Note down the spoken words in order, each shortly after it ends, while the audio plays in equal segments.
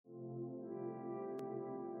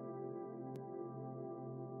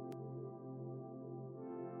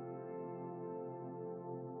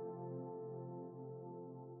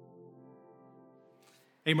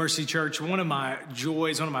Hey, Mercy Church, one of my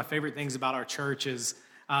joys, one of my favorite things about our church is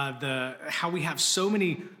how we have so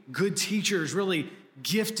many good teachers, really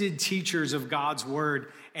gifted teachers of God's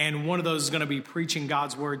Word. And one of those is going to be preaching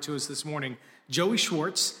God's Word to us this morning. Joey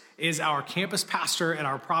Schwartz is our campus pastor at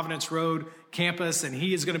our Providence Road campus, and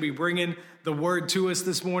he is going to be bringing the Word to us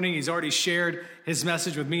this morning. He's already shared his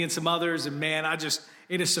message with me and some others, and man,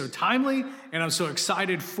 it is so timely, and I'm so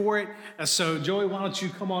excited for it. So, Joey, why don't you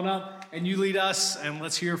come on up and you lead us, and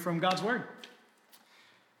let's hear from God's Word.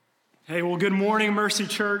 Hey, well, good morning, Mercy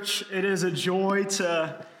Church. It is a joy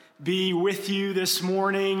to be with you this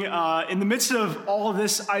morning. In the midst of all of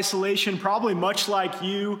this isolation, probably much like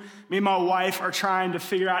you, me and my wife are trying to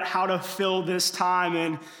figure out how to fill this time.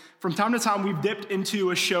 And from time to time, we've dipped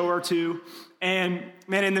into a show or two. And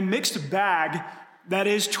man, in the mixed bag that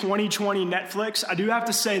is 2020 Netflix, I do have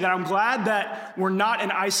to say that I'm glad that we're not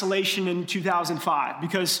in isolation in 2005,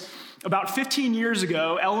 because about 15 years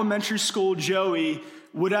ago, elementary school Joey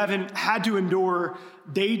would have had to endure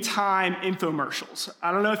daytime infomercials.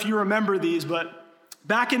 I don't know if you remember these, but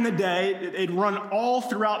back in the day, they'd run all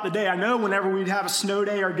throughout the day. I know whenever we'd have a snow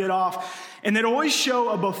day or get off, and they'd always show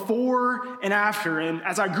a before and after. And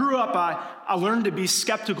as I grew up, I learned to be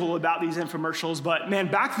skeptical about these infomercials. But man,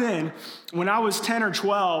 back then, when I was 10 or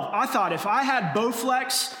 12, I thought if I had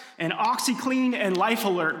Bowflex and OxyClean and Life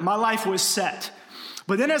Alert, my life was set.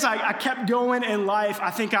 But then as I kept going in life, I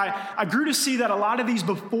think I grew to see that a lot of these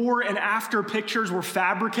before and after pictures were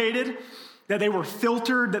fabricated, that they were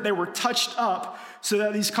filtered, that they were touched up so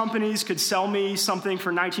that these companies could sell me something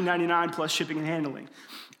for $19.99 plus shipping and handling.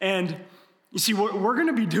 And you see, what we're going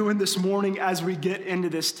to be doing this morning as we get into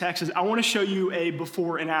this text is I want to show you a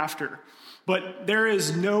before and after. But there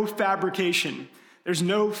is no fabrication. There's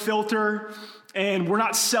no filter, and we're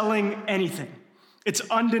not selling anything. It's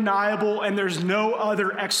undeniable, and there's no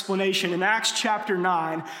other explanation. In Acts chapter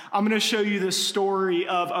 9, I'm going to show you the story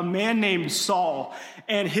of a man named Saul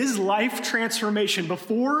and his life transformation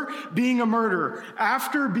before being a murderer,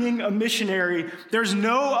 after being a missionary. There's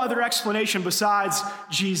no other explanation besides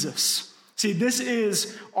Jesus. See, this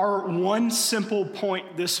is our one simple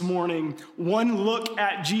point this morning. One look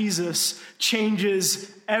at Jesus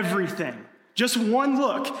changes everything. Just one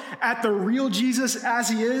look at the real Jesus as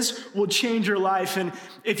he is will change your life. And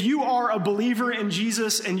if you are a believer in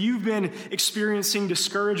Jesus and you've been experiencing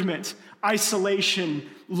discouragement, isolation,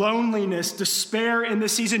 loneliness, despair in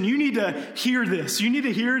this season, you need to hear this. You need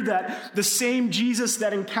to hear that the same Jesus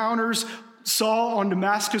that encounters Saul on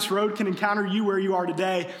Damascus Road can encounter you where you are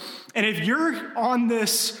today. And if you're on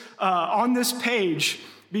this page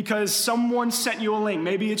because someone sent you a link,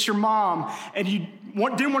 maybe it's your mom, and you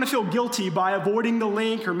didn't want to feel guilty by avoiding the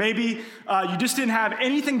link, or maybe you just didn't have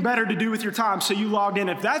anything better to do with your time, so you logged in.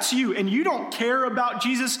 If that's you and you don't care about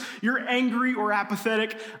Jesus, you're angry or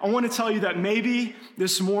apathetic, I want to tell you that maybe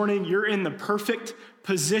this morning you're in the perfect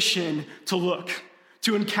position to look,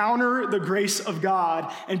 to encounter the grace of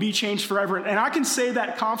God and be changed forever. And I can say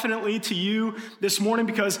that confidently to you this morning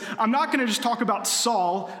because I'm not going to just talk about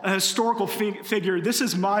Saul, a historical figure. This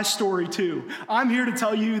is my story too. I'm here to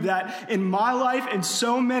tell you that in my life and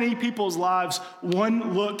so many people's lives,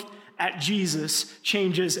 one look at Jesus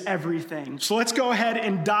changes everything. So let's go ahead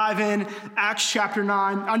and dive in. Acts chapter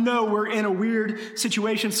 9. I know we're in a weird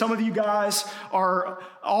situation. Some of you guys are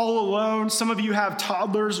all alone. Some of you have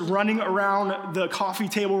toddlers running around the coffee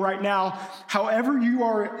table right now. However you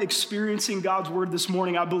are experiencing God's word this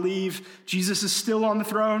morning, I believe Jesus is still on the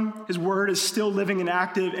throne. His word is still living and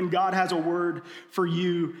active, and God has a word for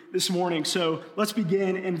you this morning. So let's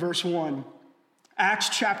begin in verse 1. Acts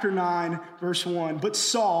chapter 9, verse 1. But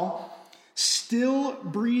Saul, still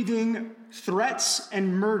breathing threats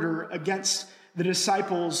and murder against the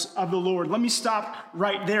disciples of the Lord. Let me stop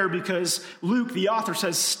right there because Luke, the author,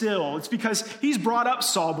 says still. It's because he's brought up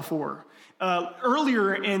Saul before.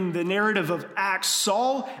 Earlier in the narrative of Acts,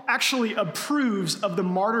 Saul actually approves of the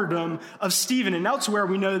martyrdom of Stephen. And elsewhere,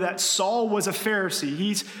 we know that Saul was a Pharisee.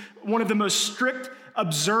 He's one of the most strict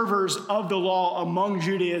observers of the law among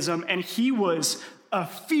Judaism, and he was a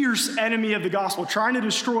fierce enemy of the gospel, trying to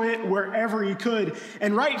destroy it wherever he could.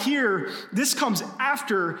 And right here, this comes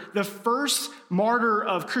after the first martyr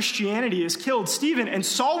of Christianity is killed, Stephen, and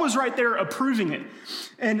Saul was right there approving it.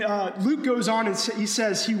 And Luke goes on and he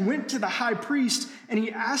says, he went to the high priest and he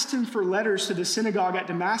asked him for letters to the synagogue at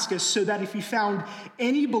Damascus so that if he found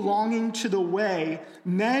any belonging to the way,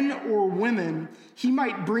 men or women, he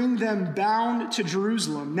might bring them bound to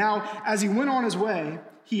Jerusalem. Now, as he went on his way,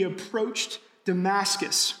 he approached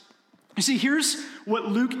Damascus. You see, here's what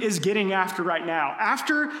Luke is getting after right now.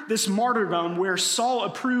 After this martyrdom where Saul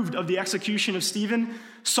approved of the execution of Stephen,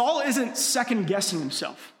 Saul isn't second-guessing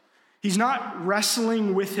himself. He's not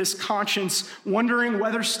wrestling with his conscience, wondering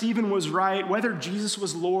whether Stephen was right, whether Jesus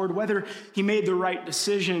was Lord, whether he made the right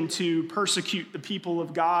decision to persecute the people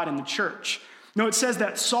of God and the church. No, it says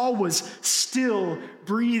that Saul was still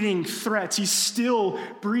breathing threats. He's still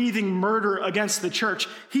breathing murder against the church.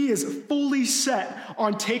 He is fully set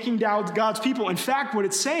on taking down God's people. In fact, what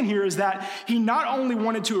it's saying here is that he not only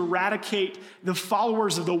wanted to eradicate the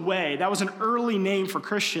followers of the way, that was an early name for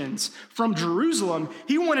Christians, from Jerusalem,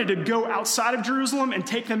 he wanted to go outside of Jerusalem and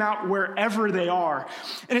take them out wherever they are.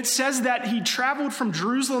 And it says that he traveled from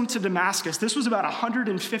Jerusalem to Damascus. This was about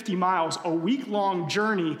 150 miles, a week-long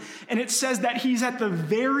journey. And it says that he's at the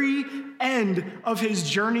very end of his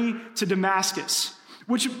journey to Damascus,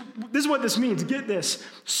 which this is what this means. Get this.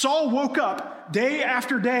 Saul woke up day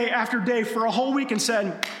after day after day for a whole week and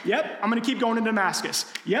said, yep, I'm going to keep going to Damascus.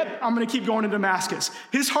 Yep, I'm going to keep going to Damascus.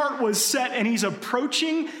 His heart was set and he's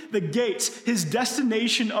approaching the gates, his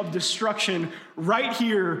destination of destruction right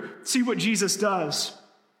here. See what Jesus does.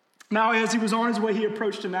 Now, as he was on his way, he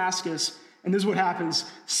approached Damascus, and this is what happens.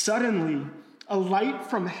 Suddenly, a light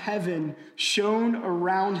from heaven shone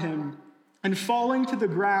around him, and falling to the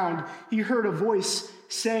ground, he heard a voice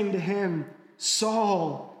saying to him,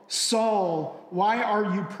 Saul, Saul, why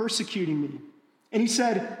are you persecuting me? And he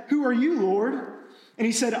said, who are you, Lord? And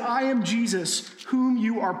he said, I am Jesus, whom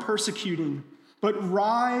you are persecuting. But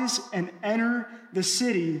rise and enter the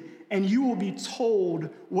city, and you will be told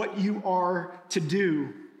what you are to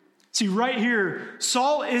do. See, right here,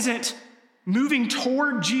 Saul isn't moving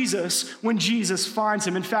toward Jesus when Jesus finds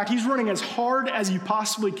him. In fact, he's running as hard as he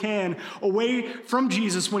possibly can away from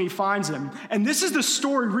Jesus when he finds him. And this is the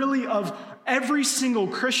story really of every single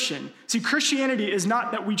Christian. See, Christianity is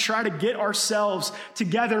not that we try to get ourselves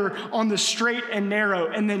together on the straight and narrow,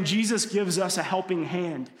 and then Jesus gives us a helping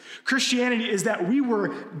hand. Christianity is that we were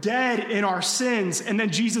dead in our sins, and then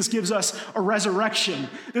Jesus gives us a resurrection.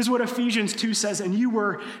 This is what Ephesians 2 says, and you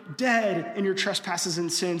were dead in your trespasses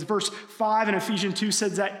and sins. Verse 5 in Ephesians 2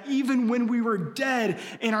 says that even when we were dead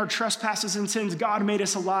in our trespasses and sins, God made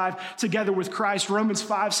us alive together with Christ. Romans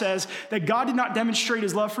 5 says that God did not demonstrate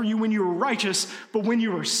his love for you when you were righteous, but when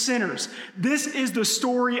you were sinners. This is the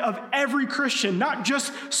story of every Christian, not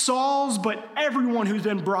just Saul's, but everyone who's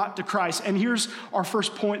been brought to Christ. And here's our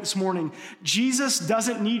first point this morning. Jesus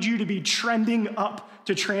doesn't need you to be trending up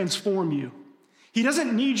to transform you. He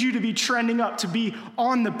doesn't need you to be trending up to be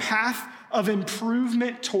on the path of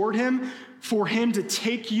improvement toward him for him to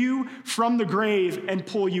take you from the grave and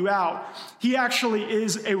pull you out. He actually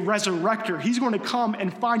is a resurrector. He's going to come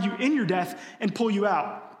and find you in your death and pull you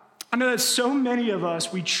out. I know that so many of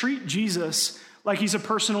us, we treat Jesus like he's a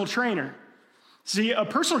personal trainer. See, a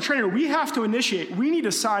personal trainer, we have to initiate. We need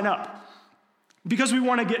to sign up because we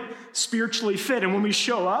want to get spiritually fit. And when we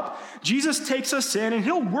show up, Jesus takes us in and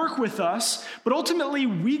he'll work with us. But ultimately,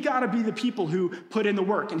 we got to be the people who put in the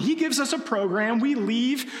work. And he gives us a program. We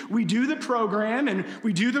leave, we do the program, and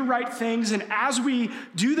we do the right things. And as we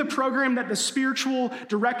do the program that the spiritual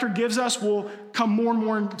director gives us, we'll come more and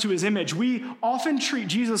more into his image. We often treat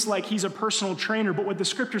Jesus like he's a personal trainer. But what the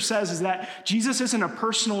scripture says is that Jesus isn't a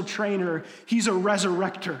personal trainer. He's a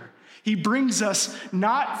resurrector. He brings us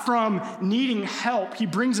not from needing help. He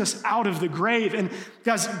brings us out of the grave. And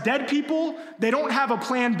guys, dead people, they don't have a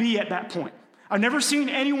plan B at that point. I've never seen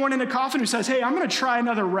anyone in a coffin who says, hey, I'm going to try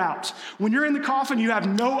another route. When you're in the coffin, you have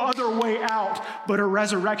no other way out but a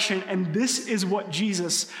resurrection. And this is what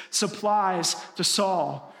Jesus supplies to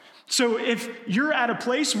Saul. So if you're at a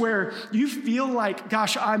place where you feel like,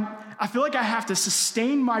 gosh, I feel like I have to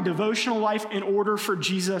sustain my devotional life in order for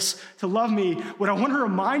Jesus to love me, what I want to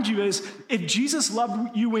remind you is, if Jesus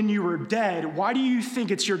loved you when you were dead, why do you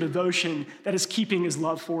think it's your devotion that is keeping his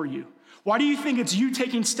love for you? Why do you think it's you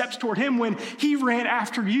taking steps toward him when he ran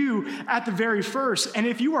after you at the very first? And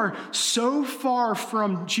if you are so far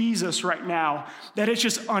from Jesus right now that it's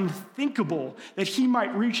just unthinkable that he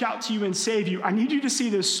might reach out to you and save you, I need you to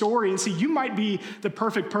see this story and see you might be the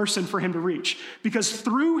perfect person for him to reach. Because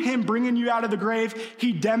through him bringing you out of the grave,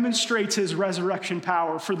 he demonstrates his resurrection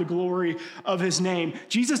power for the glory of his name.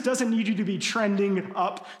 Jesus doesn't need you to be trending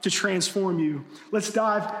up to transform you. Let's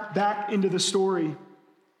dive back into the story.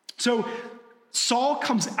 So Saul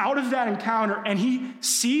comes out of that encounter and he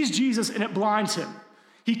sees Jesus and it blinds him.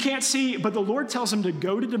 He can't see, but the Lord tells him to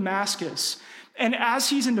go to Damascus And as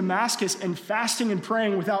he's in Damascus and fasting and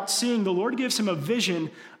praying without seeing, the Lord gives him a vision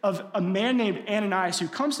of a man named Ananias who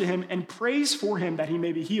comes to him and prays for him that he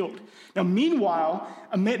may be healed. Now, meanwhile,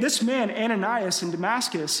 this man, Ananias in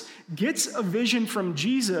Damascus, gets a vision from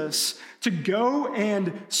Jesus to go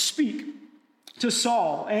and speak to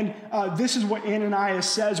Saul. And this is what Ananias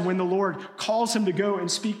says when the Lord calls him to go and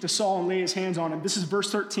speak to Saul and lay his hands on him. This is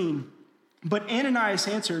verse 13. But Ananias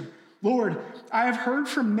answered, Lord, I have heard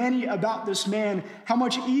from many about this man, how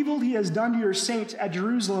much evil he has done to your saints at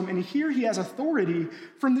Jerusalem, and here he has authority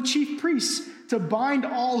from the chief priests to bind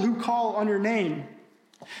all who call on your name.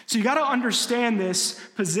 So you got to understand this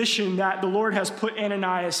position that the Lord has put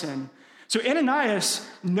Ananias in. So Ananias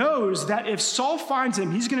knows that if Saul finds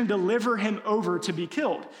him, he's going to deliver him over to be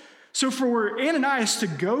killed. So for Ananias to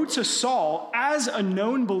go to Saul as a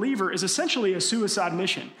known believer is essentially a suicide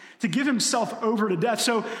mission, to give himself over to death.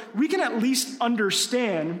 So we can at least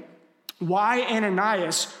understand why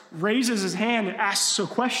Ananias raises his hand and asks a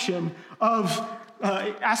question of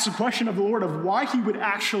the Lord of why he would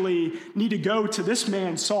actually need to go to this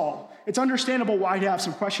man, Saul. It's understandable why he'd have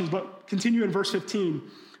some questions, but continue in verse 15.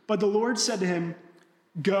 But the Lord said to him,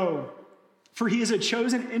 go, for he is a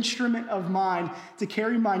chosen instrument of mine to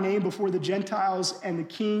carry my name before the Gentiles and the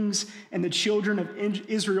kings and the children of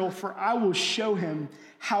Israel, for I will show him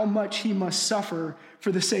how much he must suffer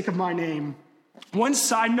for the sake of my name. One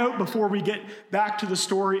side note before we get back to the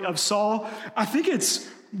story of Saul, I think it's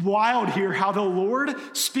wild here how the Lord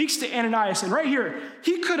speaks to Ananias. And right here,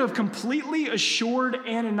 he could have completely assured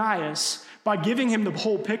Ananias by giving him the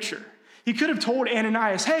whole picture. He could have told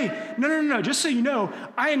Ananias, hey, no, just so you know,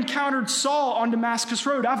 I encountered Saul on Damascus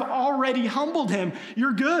Road. I've already humbled him.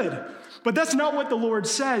 You're good. But that's not what the Lord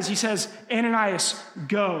says. He says, Ananias,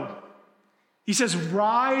 go. He says,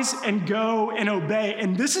 rise and go and obey.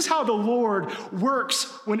 And this is how the Lord works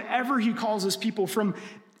whenever he calls his people from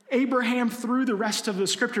Abraham through the rest of the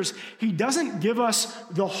scriptures. He doesn't give us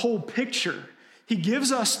the whole picture. He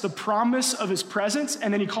gives us the promise of his presence,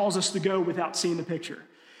 and then he calls us to go without seeing the picture.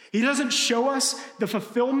 He doesn't show us the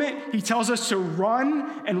fulfillment. He tells us to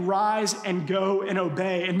run and rise and go and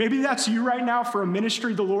obey. And maybe that's you right now for a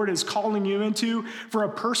ministry the Lord is calling you into, for a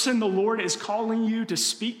person the Lord is calling you to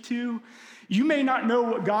speak to. You may not know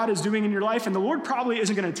what God is doing in your life, and the Lord probably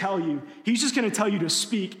isn't going to tell you. He's just going to tell you to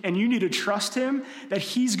speak, and you need to trust him that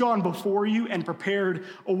he's gone before you and prepared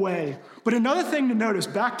a way. But another thing to notice,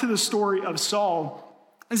 back to the story of Saul,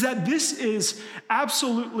 is that this is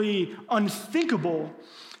absolutely unthinkable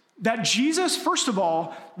that Jesus, first of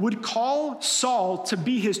all, would call Saul to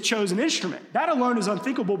be his chosen instrument. That alone is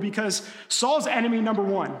unthinkable because Saul's enemy number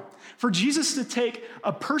one. For Jesus to take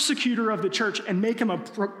a persecutor of the church and make him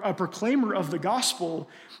a proclaimer of the gospel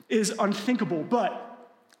is unthinkable.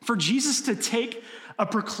 But for Jesus to take a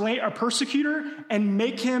persecutor and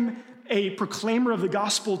make him a proclaimer of the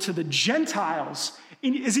gospel to the Gentiles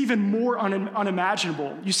is even more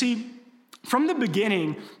unimaginable. You see, from the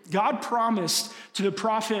beginning, God promised to the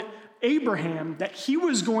prophet Abraham that he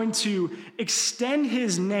was going to extend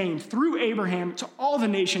his name through Abraham to all the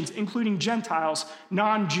nations, including Gentiles,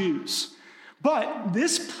 non-Jews. But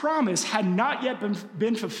this promise had not yet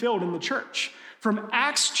been fulfilled in the church. From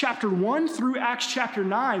Acts chapter 1 through Acts chapter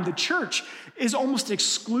 9, the church is almost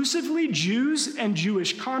exclusively Jews and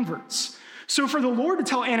Jewish converts. So for the Lord to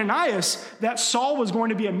tell Ananias that Saul was going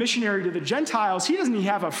to be a missionary to the Gentiles, he doesn't even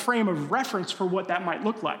have a frame of reference for what that might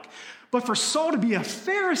look like. But for Saul to be a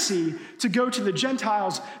Pharisee to go to the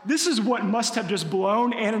Gentiles, this is what must have just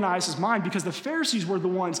blown Ananias' mind, because the Pharisees were the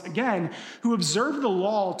ones, again, who observed the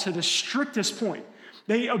law to the strictest point.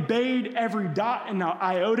 They obeyed every dot and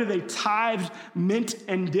iota. They tithed mint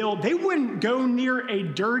and dill. They wouldn't go near a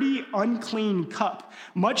dirty, unclean cup,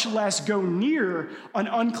 much less go near an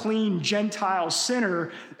unclean Gentile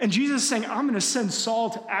sinner. And Jesus is saying, I'm going to send Saul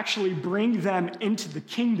to actually bring them into the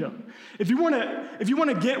kingdom. If you want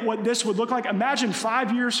to get what this would look like, imagine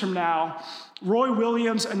 5 years from now, Roy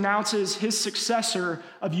Williams announces his successor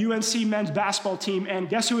of UNC men's basketball team, and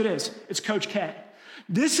guess who it is? It's Coach K.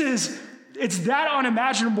 It's that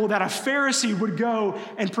unimaginable that a Pharisee would go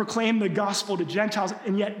and proclaim the gospel to Gentiles,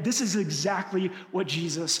 and yet this is exactly what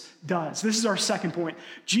Jesus does. This is our second point.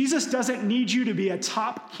 Jesus doesn't need you to be a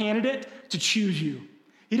top candidate to choose you.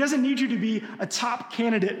 He doesn't need you to be a top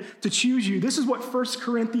candidate to choose you. This is what 1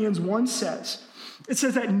 Corinthians 1 says. It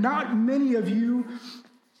says that not many of you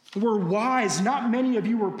were wise, not many of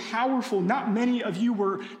you were powerful, not many of you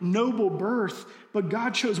were noble birth, but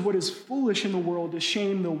God chose what is foolish in the world to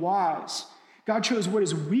shame the wise. God chose what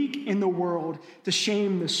is weak in the world to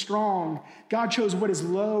shame the strong. God chose what is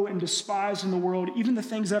low and despised in the world, even the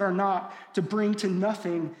things that are not, to bring to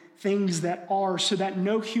nothing things that are, so that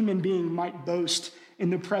no human being might boast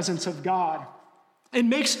in the presence of God. It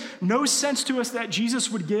makes no sense to us that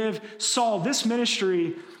Jesus would give Saul this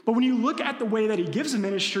ministry, but when you look at the way that he gives the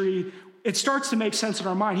ministry, it starts to make sense in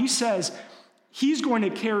our mind. He says, he's going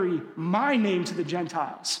to carry my name to the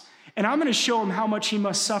Gentiles, and I'm going to show him how much he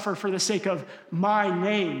must suffer for the sake of my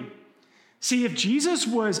name. See, if Jesus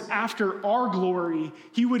was after our glory,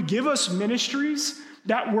 he would give us ministries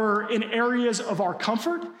that were in areas of our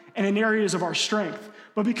comfort and in areas of our strength.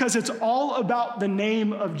 But because it's all about the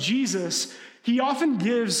name of Jesus, he often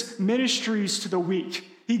gives ministries to the weak.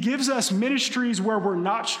 He gives us ministries where we're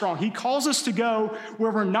not strong. He calls us to go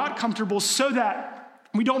where we're not comfortable so that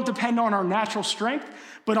we don't depend on our natural strength,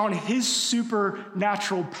 but on his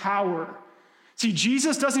supernatural power. See,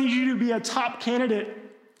 Jesus doesn't need you to be a top candidate.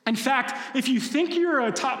 In fact, if you think you're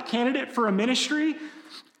a top candidate for a ministry,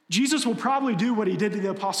 Jesus will probably do what he did to the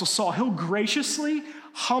Apostle Saul. He'll graciously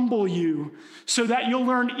humble you so that you'll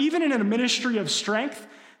learn, even in a ministry of strength,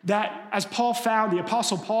 that as Paul found, the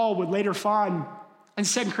Apostle Paul would later find in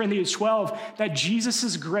 2 Corinthians 12, that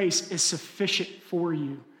Jesus' grace is sufficient for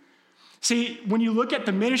you. See, when you look at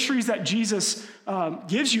the ministries that Jesus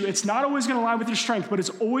gives you, it's not always going to align with your strength, but it's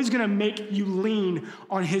always going to make you lean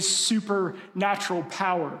on his supernatural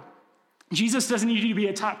power. Jesus doesn't need you to be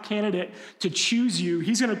a top candidate to choose you.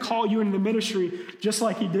 He's going to call you into the ministry just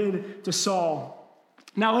like he did to Saul.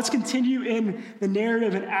 Now let's continue in the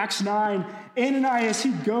narrative in Acts 9. Ananias,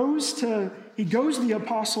 he goes to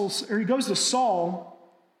Saul,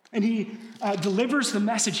 and he delivers the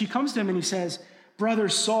message. He comes to him and he says, "Brother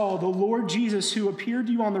Saul, the Lord Jesus, who appeared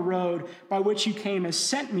to you on the road by which you came, has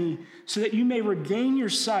sent me so that you may regain your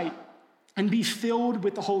sight and be filled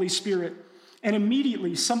with the Holy Spirit." And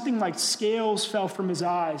immediately something like scales fell from his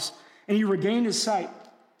eyes, and he regained his sight.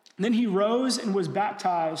 And then he rose and was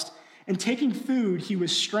baptized, and taking food, he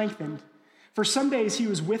was strengthened. For some days he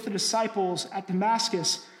was with the disciples at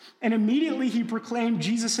Damascus, and immediately he proclaimed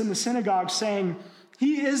Jesus in the synagogue, saying,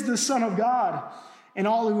 "He is the Son of God." And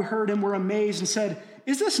all who heard him were amazed and said,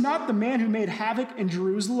 "Is this not the man who made havoc in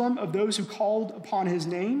Jerusalem of those who called upon his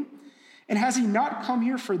name? And has he not come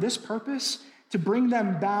here for this purpose, to bring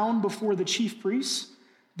them bound before the chief priests?"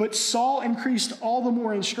 But Saul increased all the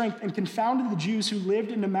more in strength and confounded the Jews who lived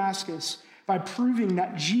in Damascus by proving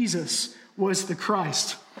that Jesus was the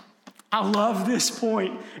Christ. I love this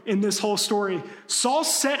point in this whole story. Saul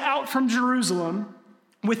set out from Jerusalem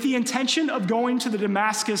with the intention of going to the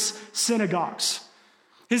Damascus synagogues.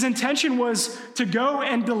 His intention was to go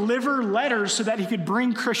and deliver letters so that he could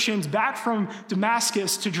bring Christians back from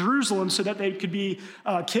Damascus to Jerusalem so that they could be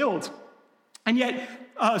killed. And yet,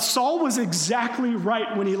 Saul was exactly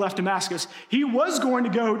right when he left Damascus. He was going to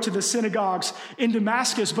go to the synagogues in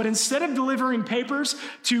Damascus, but instead of delivering papers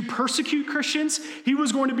to persecute Christians, he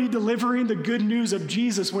was going to be delivering the good news of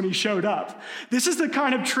Jesus when he showed up. This is the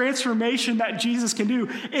kind of transformation that Jesus can do.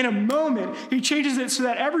 In a moment, he changes it so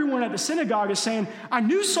that everyone at the synagogue is saying, "I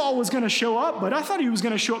knew Saul was going to show up, but I thought he was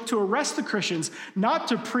going to show up to arrest the Christians, not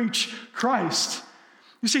to preach Christ."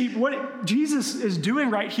 You see, what Jesus is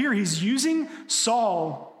doing right here, he's using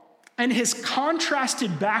Saul and his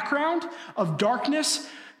contrasted background of darkness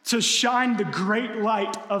to shine the great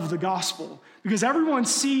light of the gospel. Because everyone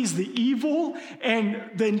sees the evil and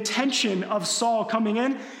the intention of Saul coming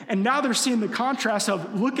in, and now they're seeing the contrast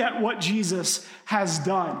of, look at what Jesus has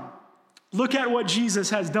done. Look at what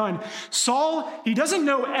Jesus has done. Saul, he doesn't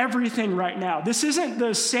know everything right now. This isn't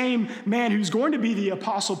the same man who's going to be the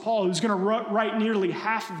Apostle Paul, who's going to write nearly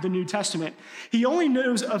half of the New Testament. He only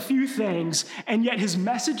knows a few things, and yet his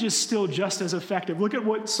message is still just as effective. Look at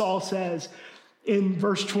what Saul says in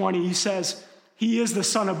verse 20. He says, "He is the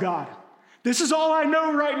Son of God." This is all I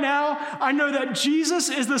know right now. I know that Jesus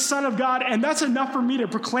is the Son of God, and that's enough for me to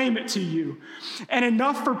proclaim it to you, and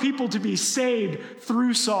enough for people to be saved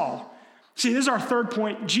through Saul. See, this is our third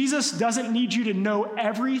point. Jesus doesn't need you to know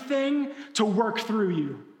everything to work through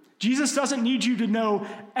you. Jesus doesn't need you to know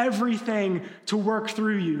everything to work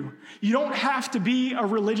through you. You don't have to be a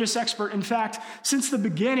religious expert. In fact, since the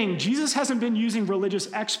beginning, Jesus hasn't been using religious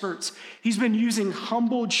experts. He's been using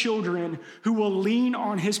humble children who will lean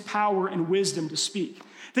on his power and wisdom to speak.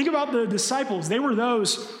 Think about the disciples. They were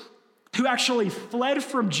those who actually fled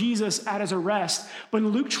from Jesus at his arrest. But in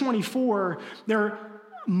Luke 24, their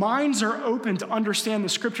minds are open to understand the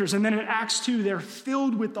scriptures. And then in Acts 2, they're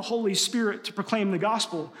filled with the Holy Spirit to proclaim the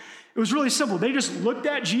gospel. It was really simple. They just looked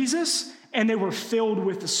at Jesus and they were filled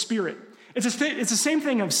with the Spirit. It's the same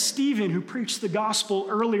thing of Stephen, who preached the gospel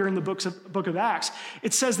earlier in the book of Acts.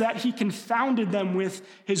 It says that he confounded them with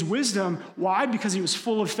his wisdom. Why? Because he was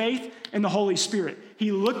full of faith in the Holy Spirit.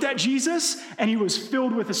 He looked at Jesus and he was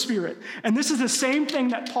filled with the Spirit. And this is the same thing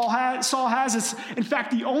that Saul has. It's, in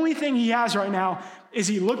fact, the only thing he has right now is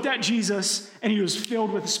he looked at Jesus and he was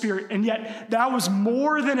filled with the Spirit. And yet that was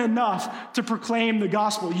more than enough to proclaim the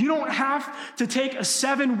gospel. You don't have to take a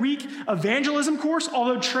 7-week evangelism course,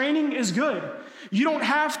 although training is good. You don't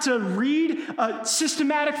have to read a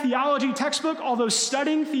systematic theology textbook, although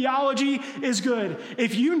studying theology is good.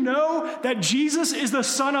 If you know that Jesus is the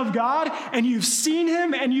Son of God and you've seen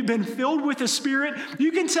him and you've been filled with the Spirit,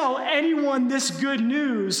 you can tell anyone this good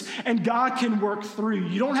news and God can work through you.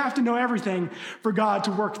 You don't have to know everything for God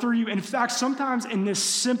to work through you. In fact, sometimes in this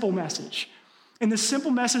simple message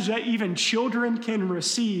that even children can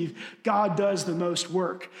receive, God does the most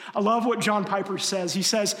work. I love what John Piper says. He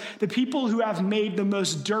says, the people who have made the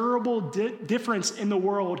most durable difference in the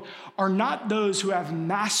world are not those who have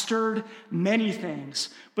mastered many things,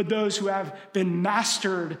 but those who have been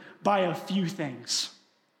mastered by a few things.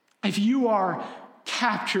 If you are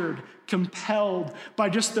captured, compelled by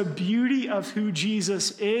just the beauty of who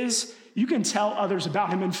Jesus is, you can tell others about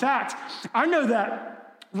him. In fact, I know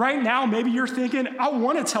that right now, maybe you're thinking, I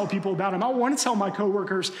want to tell people about him. I want to tell my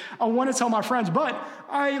coworkers. I want to tell my friends, but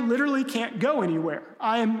I literally can't go anywhere.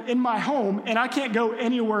 I am in my home and I can't go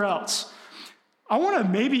anywhere else. I want to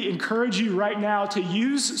maybe encourage you right now to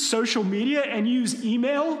use social media and use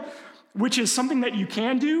email, which is something that you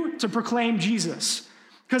can do to proclaim Jesus.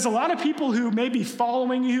 Because a lot of people who may be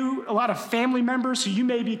following you, a lot of family members who you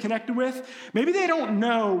may be connected with, maybe they don't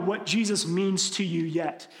know what Jesus means to you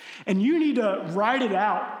yet. And you need to write it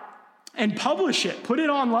out and publish it. Put it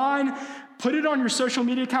online, put it on your social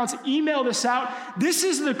media accounts, email this out. This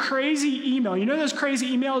is the crazy email. You know those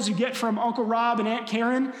crazy emails you get from Uncle Rob and Aunt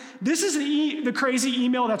Karen? This is the crazy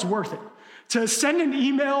email that's worth it. To send an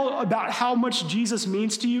email about how much Jesus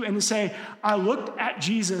means to you and to say, I looked at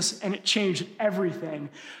Jesus and it changed everything.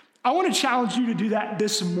 I want to challenge you to do that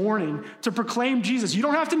this morning, to proclaim Jesus. You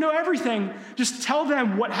don't have to know everything. Just tell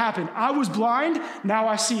them what happened. I was blind, now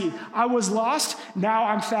I see. I was lost, now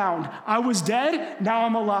I'm found. I was dead, now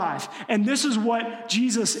I'm alive. And this is what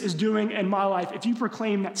Jesus is doing in my life. If you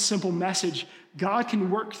proclaim that simple message, God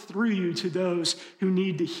can work through you to those who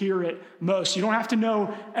need to hear it most. You don't have to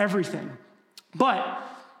know everything. But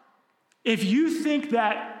if you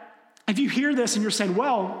hear this and you're saying,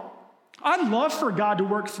 well, I'd love for God to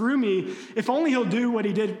work through me if only he'll do what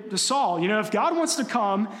he did to Saul. You know, if God wants to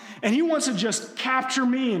come and he wants to just capture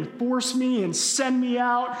me and force me and send me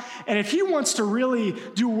out, and if he wants to really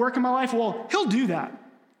do work in my life, well, he'll do that.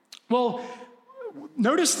 Well,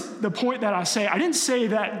 notice the point that I say. I didn't say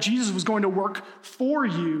that Jesus was going to work for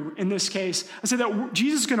you in this case. I said that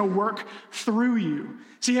Jesus is going to work through you.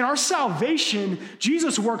 See, in our salvation,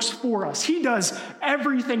 Jesus works for us. He does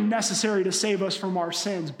everything necessary to save us from our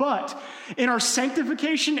sins. But in our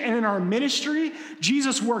sanctification and in our ministry,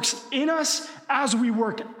 Jesus works in us as we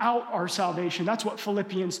work out our salvation. That's what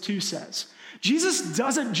Philippians 2 says. Jesus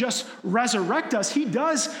doesn't just resurrect us. He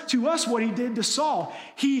does to us what he did to Saul.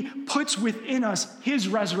 He puts within us his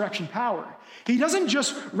resurrection power. He doesn't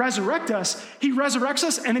just resurrect us. He resurrects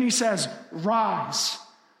us and then he says, rise.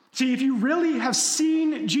 See, if you really have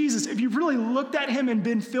seen Jesus, if you've really looked at him and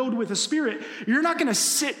been filled with the Spirit, you're not going to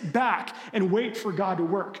sit back and wait for God to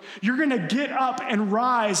work. You're going to get up and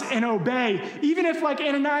rise and obey. Even if, like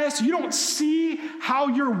Ananias, you don't see how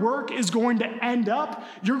your work is going to end up,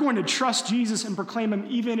 you're going to trust Jesus and proclaim him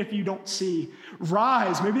even if you don't see.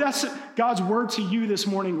 Rise. Maybe that's God's word to you this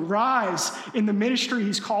morning. Rise in the ministry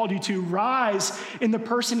he's called you to. Rise in the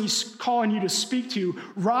person he's calling you to speak to.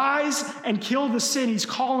 Rise and kill the sin he's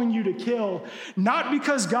calling you to kill. Not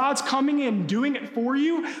because God's coming and doing it for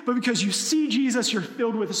you, but because you see Jesus, you're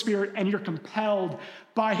filled with the Spirit, and you're compelled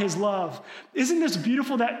by his love. Isn't this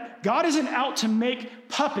beautiful that God isn't out to make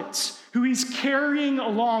puppets who he's carrying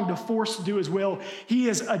along to force to do his will? He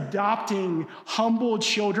is adopting humble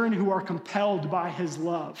children who are compelled by his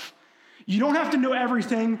love. You don't have to know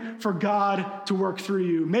everything for God to work through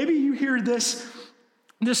you. Maybe you hear this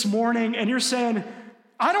morning and you're saying,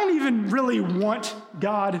 I don't even really want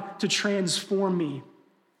God to transform me.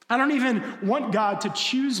 I don't even want God to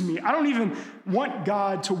choose me. I don't even want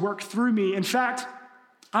God to work through me. In fact,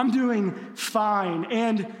 I'm doing fine.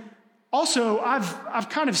 And also, I've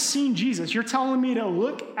kind of seen Jesus. You're telling me to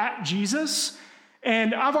look at Jesus,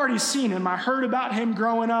 and I've already seen him. I heard about him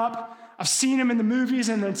growing up. I've seen him in the movies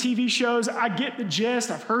and the TV shows. I get the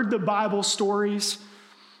gist. I've heard the Bible stories.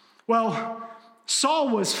 Well, Saul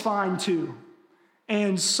was fine too.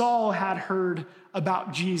 And Saul had heard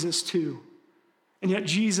about Jesus too. And yet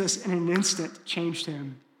Jesus, in an instant, changed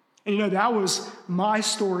him. And that was my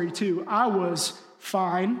story too. I was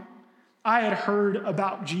fine. I had heard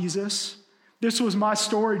about Jesus. This was my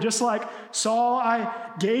story. Just like Saul, I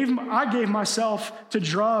gave myself to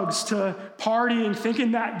drugs, to partying,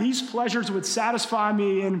 thinking that these pleasures would satisfy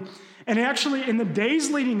me. And actually, in the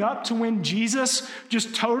days leading up to when Jesus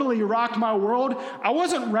just totally rocked my world, I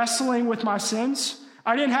wasn't wrestling with my sins.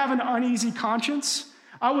 I didn't have an uneasy conscience.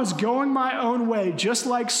 I was going my own way, just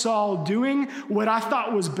like Saul, doing what I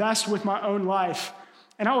thought was best with my own life.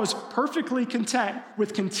 And I was perfectly content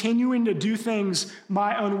with continuing to do things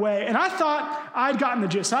my own way. And I thought I'd gotten the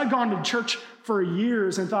gist. I'd gone to church for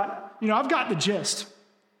years and thought, I've got the gist.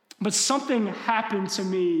 But something happened to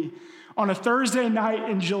me on a Thursday night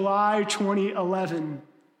in July 2011,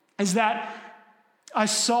 is that I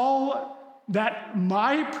saw that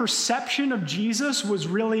my perception of Jesus was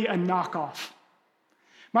really a knockoff.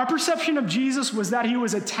 My perception of Jesus was that he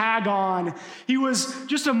was a tag-on. He was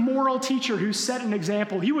just a moral teacher who set an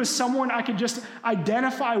example. He was someone I could just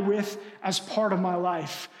identify with as part of my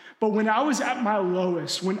life. But when I was at my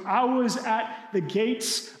lowest, when I was at the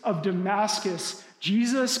gates of Damascus,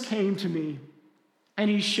 Jesus came to me and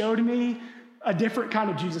he showed me a different kind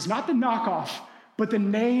of Jesus, not the knockoff, but the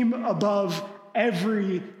name above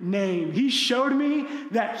every name. He showed me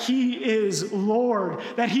that he is Lord,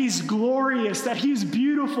 that he's glorious, that he's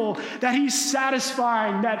beautiful, that he's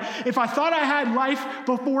satisfying, that if I thought I had life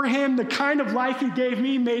before him, the kind of life he gave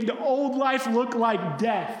me made the old life look like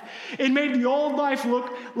death. It made the old life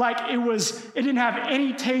look like it didn't have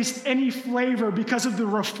any taste, any flavor because of the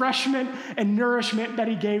refreshment and nourishment that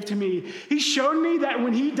he gave to me. He showed me that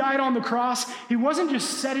when he died on the cross, he wasn't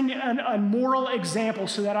just setting a moral example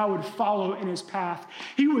so that I would follow in his path.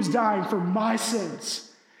 He was dying for my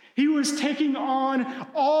sins. He was taking on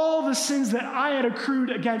all the sins that I had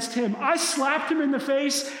accrued against him. I slapped him in the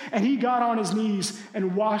face and he got on his knees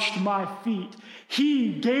and washed my feet.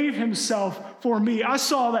 He gave himself for me. I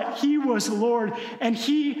saw that he was the Lord, and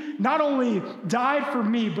he not only died for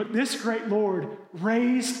me, but this great Lord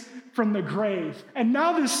raised from the grave. And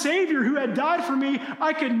now the Savior who had died for me,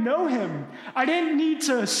 I could know him. I didn't need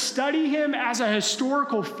to study him as a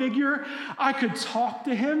historical figure. I could talk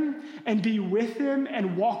to him and be with him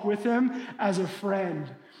and walk with him as a friend.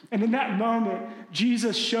 And in that moment,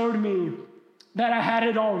 Jesus showed me that I had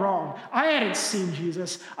it all wrong. I hadn't seen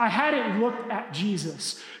Jesus. I hadn't looked at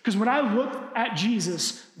Jesus. Because when I looked at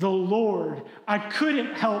Jesus, the Lord, I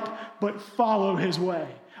couldn't help but follow his way.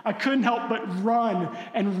 I couldn't help but run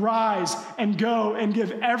and rise and go and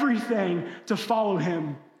give everything to follow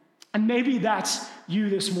him. And maybe that's you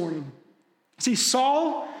this morning. See,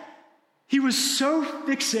 Saul, he was so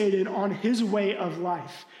fixated on his way of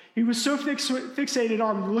life. He was so fixated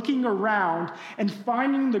on looking around and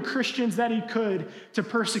finding the Christians that he could to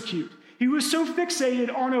persecute. He was so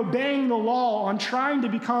fixated on obeying the law, on trying to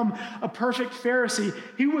become a perfect Pharisee.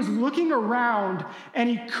 He was looking around and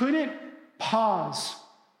he couldn't pause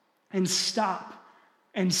and stop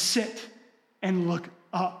and sit and look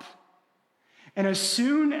up. And as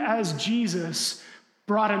soon as Jesus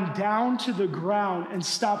brought him down to the ground and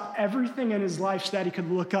stopped everything in his life so that he could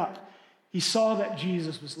look up, he saw that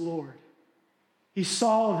Jesus was Lord. He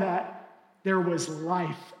saw that there was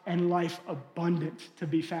life and life abundant to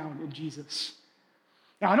be found in Jesus.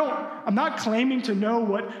 Now, I'm not claiming to know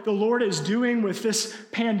what the Lord is doing with this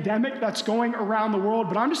pandemic that's going around the world,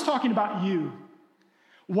 but I'm just talking about you.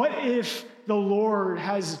 What if the Lord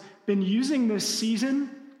has been using this season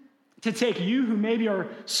to take you who maybe are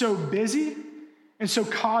so busy and so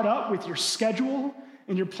caught up with your schedule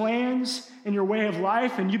and your plans and your way of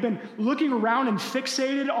life, and you've been looking around and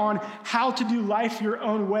fixated on how to do life your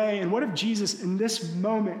own way? And what if Jesus in this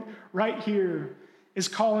moment right here is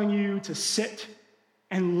calling you to sit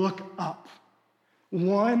and look up?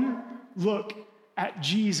 One look at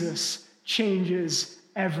Jesus changes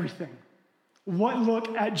everything. One look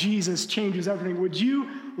at Jesus changes everything. Would you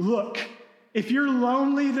look? If you're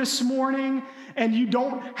lonely this morning and you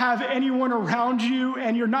don't have anyone around you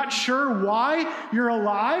and you're not sure why you're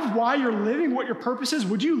alive, why you're living, what your purpose is,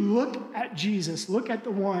 would you look at Jesus? Look at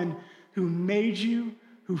the one who made you,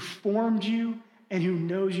 who formed you, and who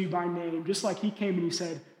knows you by name. Just like he came and he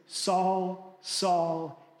said, Saul,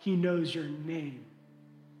 Saul, he knows your name.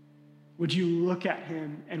 Would you look at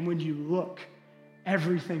him? And when you look,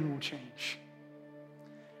 everything will change.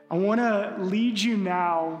 I want to lead you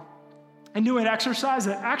now into an exercise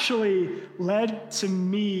that actually led to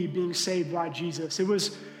me being saved by Jesus. It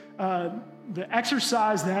was the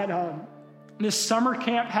exercise that this summer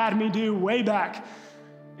camp had me do way back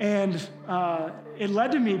And it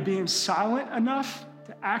led to me being silent enough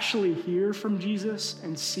to actually hear from Jesus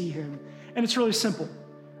and see him. And it's really simple.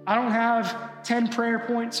 I don't have 10 prayer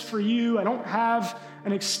points for you. I don't have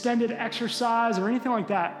an extended exercise or anything like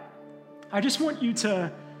that. I just want you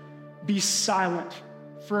to be silent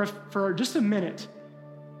for just a minute.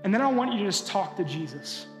 And then I want you to just talk to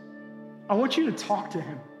Jesus. I want you to talk to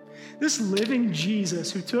him. This living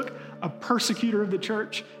Jesus who took a persecutor of the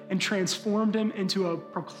church and transformed him into a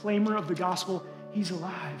proclaimer of the gospel, he's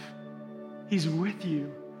alive. He's with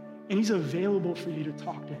you, and he's available for you to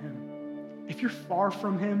talk to him. If you're far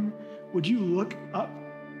from him, would you look up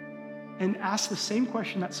and ask the same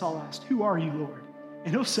question that Saul asked, "Who are you, Lord?"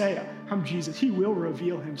 And he'll say, "I'm Jesus." He will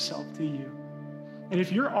reveal himself to you. And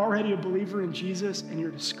if you're already a believer in Jesus and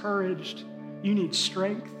you're discouraged, you need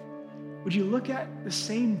strength, would you look at the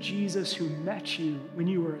same Jesus who met you when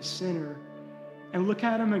you were a sinner and look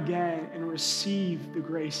at him again and receive the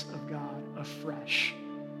grace of God afresh?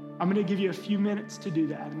 I'm going to give you a few minutes to do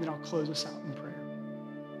that, and then I'll close us out in prayer.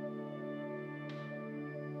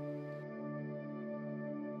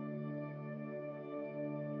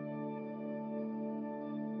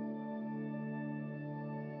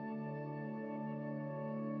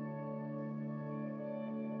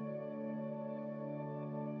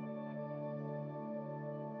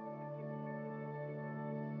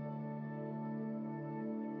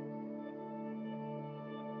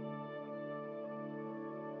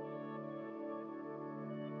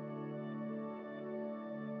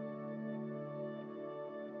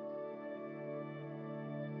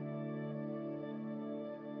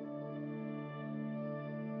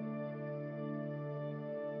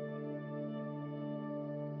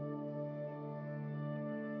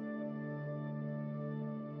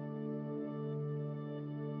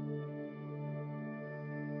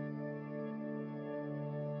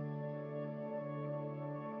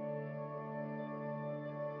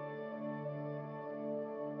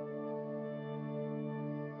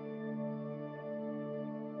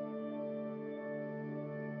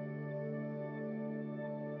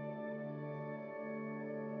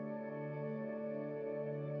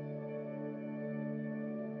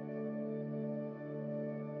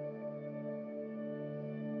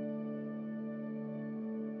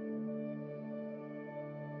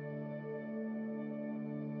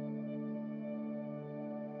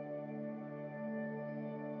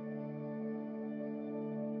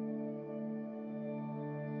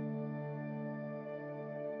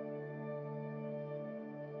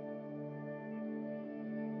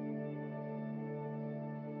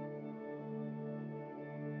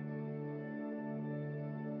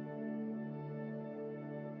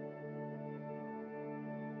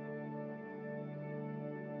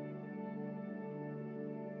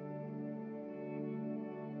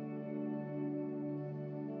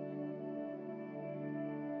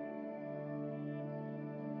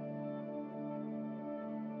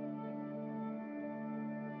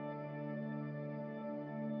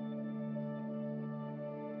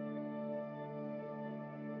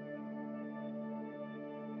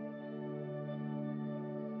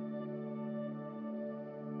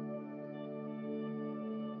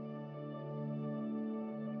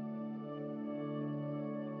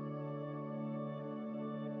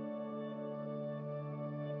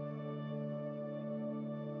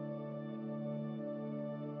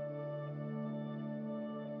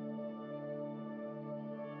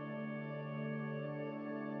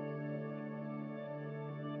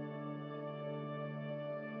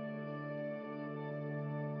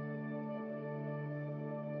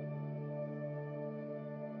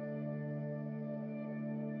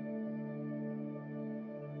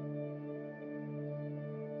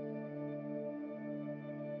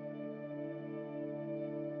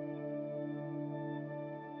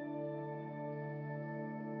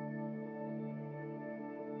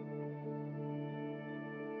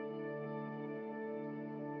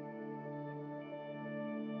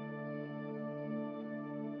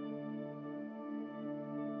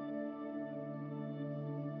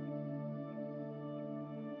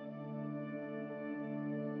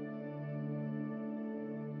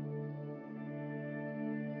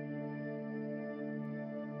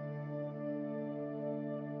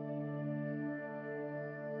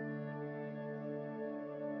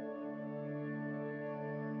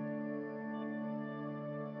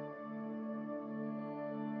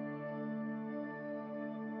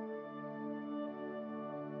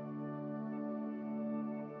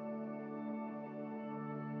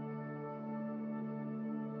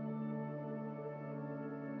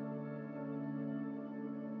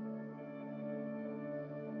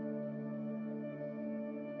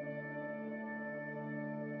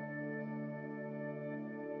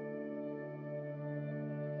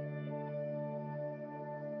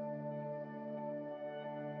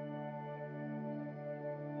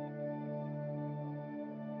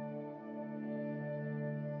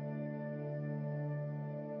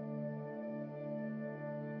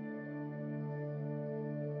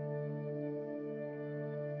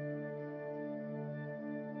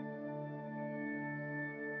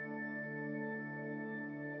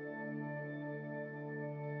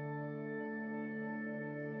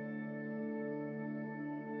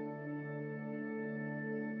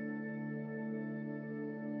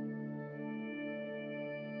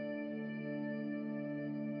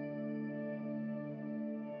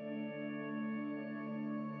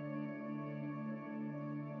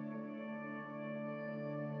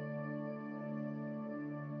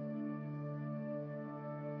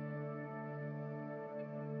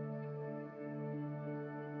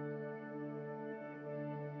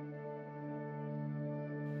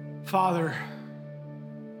 Father,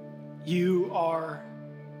 you are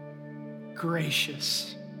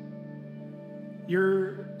gracious.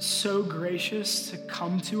 You're so gracious to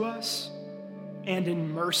come to us and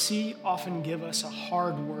in mercy often give us a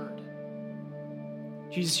hard word.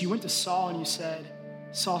 Jesus, you went to Saul and you said,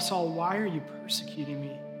 Saul, Saul, why are you persecuting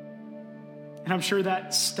me? And I'm sure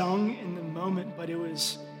that stung in the moment, but it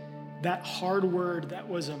was that hard word that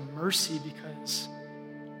was a mercy because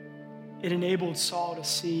it enabled Saul to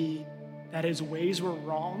see that his ways were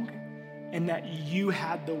wrong and that you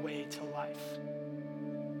had the way to life.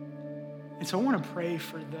 And so I want to pray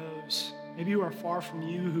for those, maybe who are far from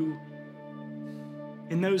you, who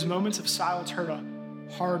in those moments of silence heard a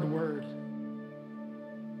hard word,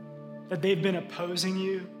 that they've been opposing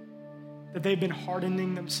you, that they've been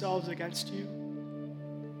hardening themselves against you,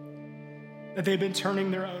 that they've been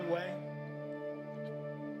turning their own way.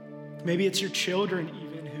 Maybe it's your children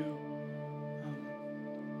even who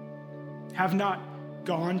have not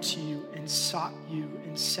gone to you and sought you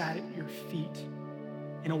and sat at your feet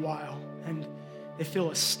in a while, and they feel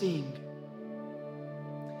a sting.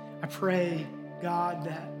 I pray, God,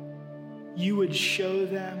 that you would show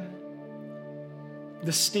them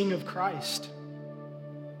the sting of Christ,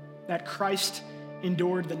 that Christ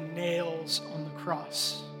endured the nails on the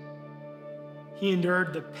cross. He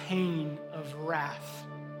endured the pain of wrath.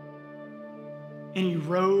 And he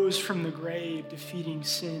rose from the grave, defeating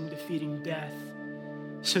sin, defeating death,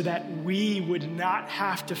 so that we would not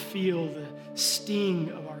have to feel the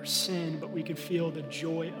sting of our sin, but we could feel the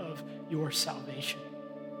joy of your salvation.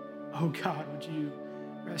 Oh God, would you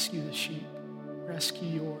rescue the sheep,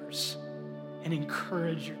 rescue yours, and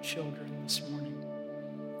encourage your children this morning.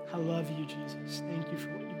 I love you, Jesus. Thank you for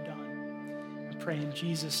what you've done. I pray in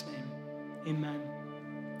Jesus' name, amen.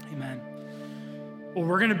 Amen. Well,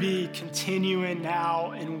 we're going to be continuing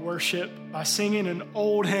now in worship by singing an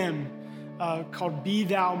old hymn called Be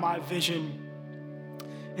Thou My Vision.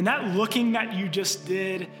 And that looking that you just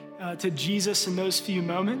did to Jesus in those few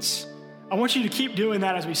moments, I want you to keep doing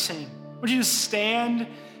that as we sing. I want you to stand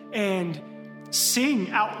and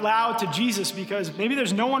sing out loud to Jesus, because maybe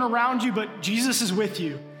there's no one around you, but Jesus is with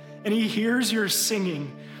you and he hears your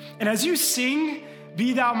singing. And as you sing,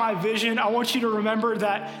 Be Thou My Vision, I want you to remember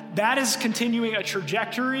that that is continuing a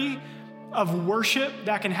trajectory of worship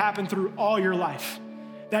that can happen through all your life.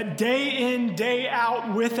 That day in, day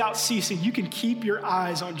out, without ceasing, you can keep your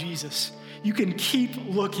eyes on Jesus. You can keep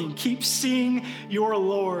looking, keep seeing your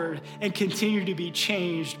Lord, and continue to be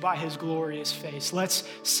changed by his glorious face. Let's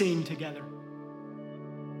sing together.